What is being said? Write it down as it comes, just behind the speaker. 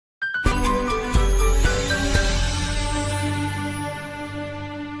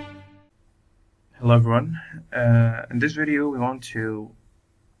Hello everyone. In this video we want to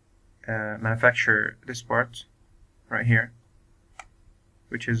manufacture this part right here,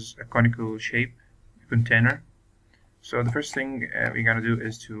 which is a conical shape container. So the first thing we're gonna do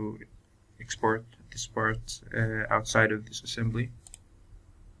is to export this part outside of this assembly.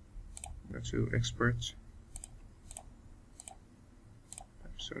 Go to export,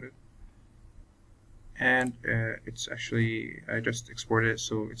 and it's actually, I just exported it,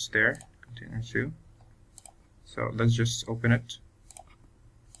 so it's there, container 2. So let's just open it,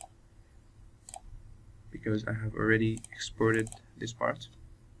 because I have already exported this part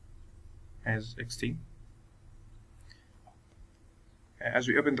as XT. As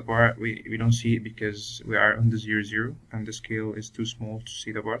we open the part, we don't see it because we are on the 0, and the scale is too small to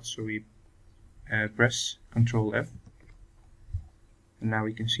see the part, so we press Ctrl F, and now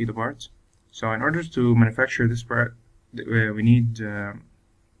we can see the part. So in order to manufacture this part, we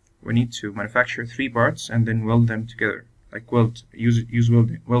need to manufacture 3 parts and then weld them together, like use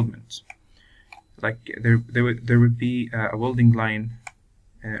weldments. Like there would be a welding line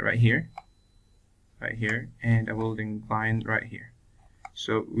right here, and a welding line right here.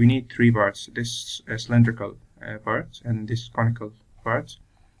 So we need 3 parts: this cylindrical part, and this conical part,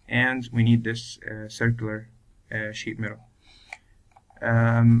 and we need this circular sheet metal.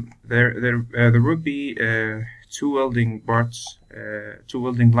 There would be 2 welding parts, 2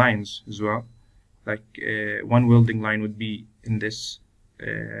 welding lines as well. Like one welding line would be in this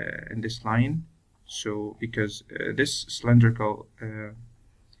line. So because this cylindrical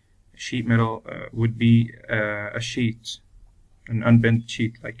sheet metal would be a sheet, an unbent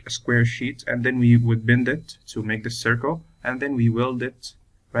sheet, like a square sheet, and then we would bend it to make this circle, and then we weld it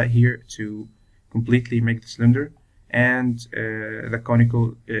right here to completely make the cylinder. And the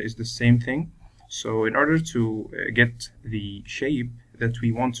conical is the same thing. So in order to get the shape that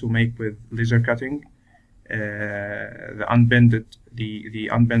we want to make with laser cutting, the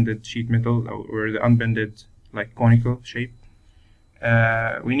unbended sheet metal, or the unbended like conical shape,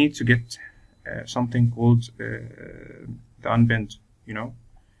 we need to get something called the unbend, you know.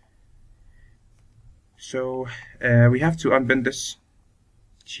 So we have to unbend this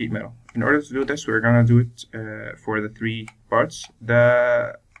sheet metal. In order to do this, we're gonna do it for the 3 parts.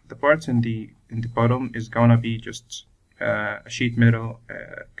 The parts in the bottom is gonna be just a sheet metal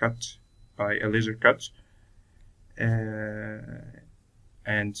cut by a laser cut,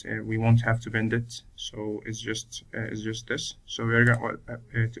 and we won't have to bend it. So it's just this. So we're going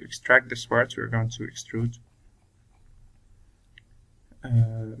to extract this part. We're going to extrude.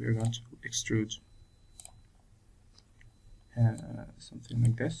 Something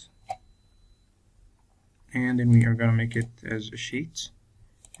like this, and then we are going to make it as a sheet,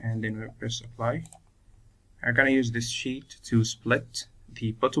 and then we press apply. I'm going to use this sheet to split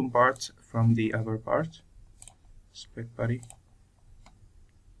the bottom part from the upper part, split body,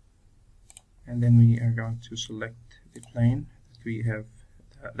 and then we are going to select the plane that we have,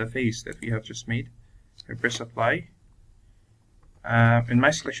 the face that we have just made. I press apply. In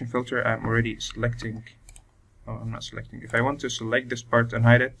my selection filter, I'm already selecting. Oh, I'm not selecting. If I want to select this part and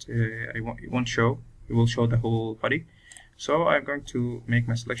hide it, it won't show. It will show the whole body. So I'm going to make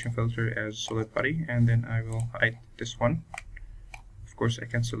my selection filter as solid body, and then I will hide this one. Of course, I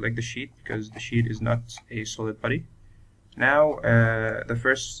can select the sheet because the sheet is not a solid body. Now the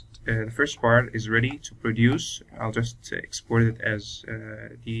first part is ready to produce. I'll just export it as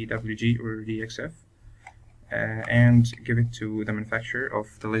DWG or DXF and give it to the manufacturer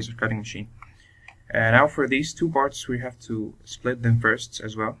of the laser cutting machine. Now for these 2 parts, we have to split them first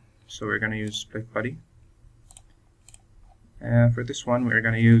as well. So we're going to use split body. For this one, we're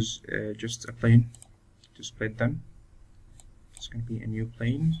going to use just a plane to split them. It's going to be a new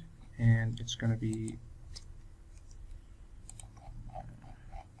plane, and it's going to be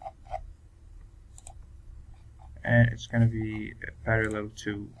parallel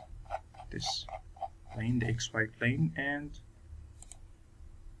to this plane, the XY plane, and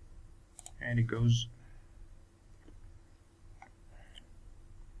it goes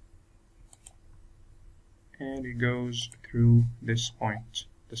through this point,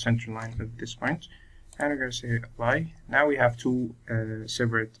 the center line of this point, and we're going to say apply. Now we have 2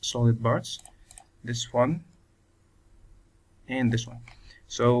 separate solid parts, this one and this one.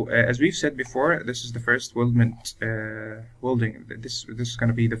 So as we've said before, this is the first welding. This is going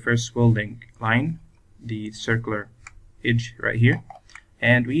to be the first welding line, the circular edge right here.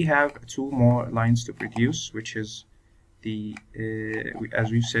 And we have 2 more lines to produce, which is the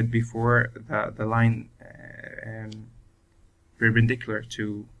as we've said before, the line perpendicular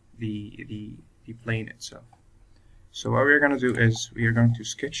to the plane itself. So what we're going to do is we are going to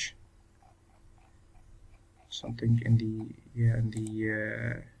sketch something in the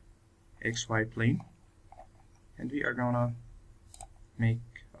XY plane, and we are gonna make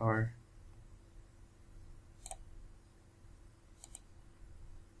our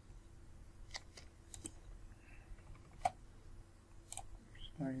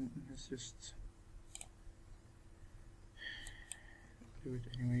line. Let's just do it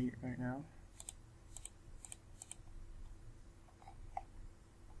anyway right now.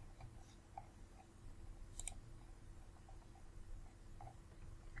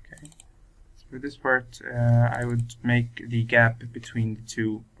 For this part, I would make the gap between the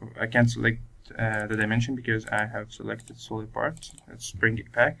two. I can't select the dimension because I have selected solid part. Let's bring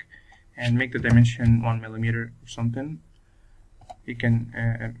it back and make the dimension 1 millimeter or something. You can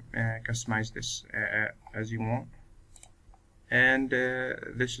customize this as you want. And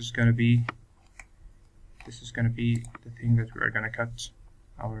this is gonna be the thing that we are gonna cut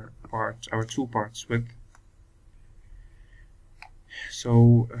our two parts with.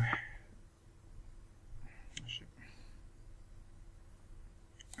 So.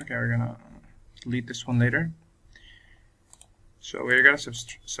 Okay, we're gonna delete this one later. So we're gonna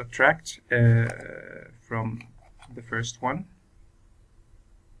subtract from the first one.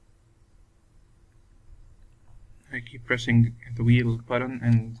 I keep pressing the wheel button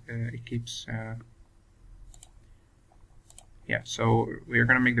and it keeps yeah, so we're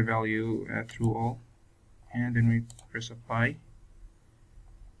gonna make the value true all, and then we press apply.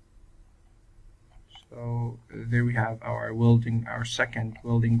 So there we have our second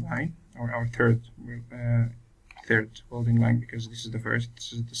welding line, or our third welding line, because this is the first,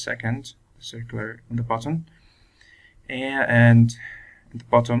 this is the second, the circular on the bottom, and the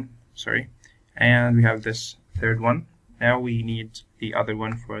bottom, sorry, and we have this third one. Now we need the other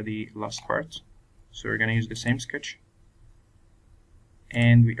one for the last part, so we're gonna use the same sketch,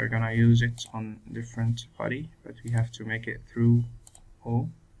 and we are gonna use it on different body, but we have to make it through all,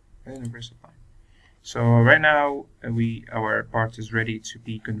 and then press apply. So right now our part is ready to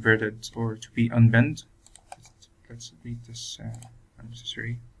be converted or to be unbent. Let's delete this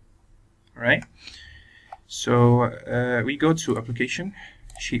unnecessary. Alright, so we go to application,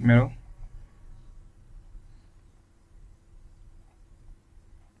 sheet metal,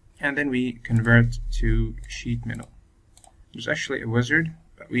 and then we convert to sheet metal. There's actually a wizard,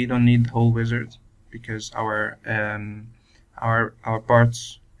 but we don't need the whole wizard because our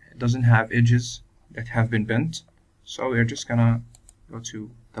parts doesn't have edges that have been bent. So we're just gonna go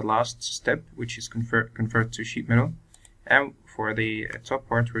to the last step, which is convert to sheet metal, and for the top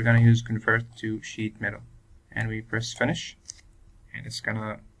part we're gonna use convert to sheet metal, and we press finish, and it's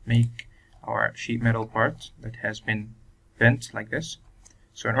gonna make our sheet metal part that has been bent like this.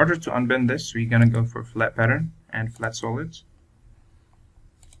 So in order to unbend this, we're gonna go for flat pattern and flat solids,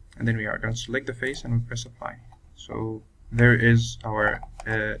 and then we are going to select the face and we press apply. So there is our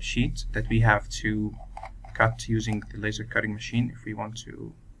sheet that we have to cut using the laser cutting machine. If we want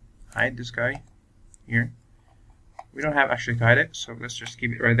to hide this guy here, we don't have actually to hide it, so let's just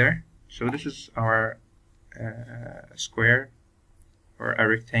keep it right there. So this is our square or a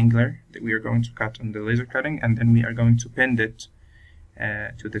rectangular that we are going to cut on the laser cutting, and then we are going to bend it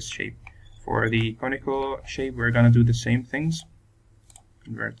to this shape. For the conical shape, we're going to do the same things.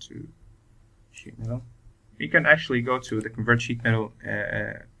 Convert to sheet metal. You can actually go to the convert sheet metal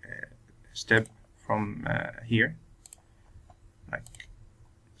step from here, like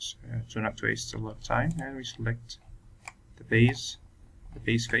so, to not waste a lot of time, and we select the base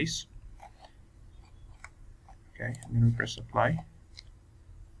face. Okay, and then we press apply,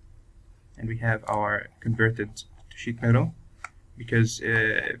 and we have our converted to sheet metal. Because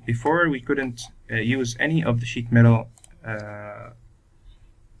before we couldn't use any of the sheet metal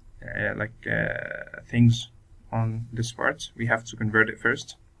things on this part, we have to convert it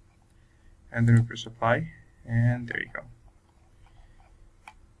first, and then we press apply, and there you go.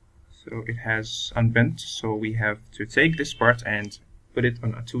 So it has unbent, so we have to take this part and put it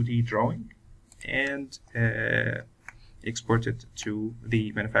on a 2D drawing and export it to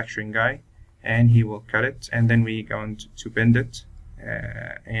the manufacturing guy, and he will cut it, and then we going to bend it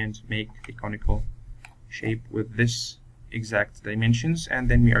and make the conical shape with this exact dimensions, and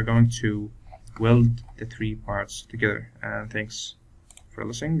then we are going to weld the three parts together. And thanks for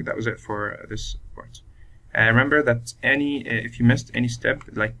listening. That was it for this part. Remember that if you missed any step,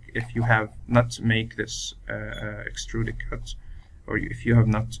 like if you have not make this extruded cut, or if you have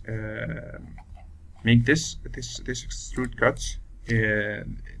not make this extrude cut,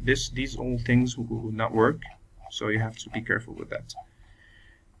 these all things will not work, so you have to be careful with that.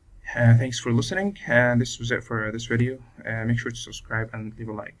 Thanks for listening, and this was it for this video. Make sure to subscribe and leave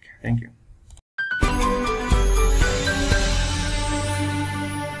a like. Thank you.